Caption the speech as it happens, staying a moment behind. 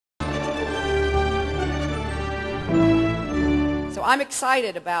So I'm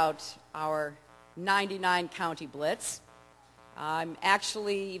excited about our 99 county blitz. I'm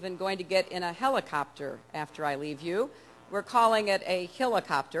actually even going to get in a helicopter after I leave you. We're calling it a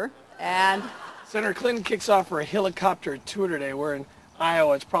Hill-A-Copter. And Senator Clinton kicks off for a Hill-A-Copter tour today. We're in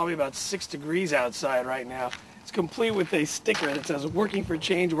Iowa. It's probably about 6 degrees outside right now. It's complete with a sticker that says, "Working for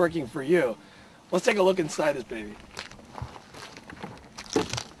change, working for you." Let's take a look inside this baby.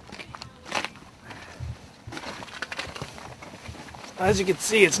 As you can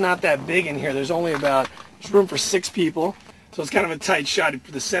see, it's not that big in here. There's room for 6 people. So it's kind of a tight shot.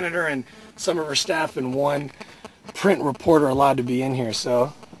 The senator and some of her staff and one print reporter are allowed to be in here.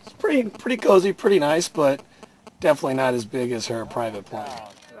 So it's pretty cozy, pretty nice, but definitely not as big as her private plane.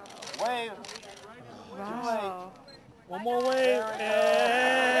 Wave. wow. One more wave.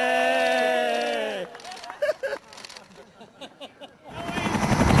 Hey.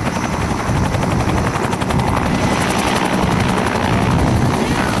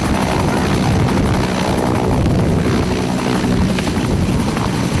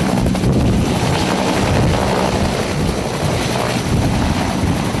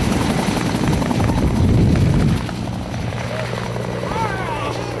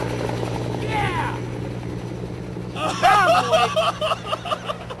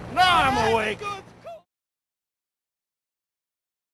 Now I'm awake.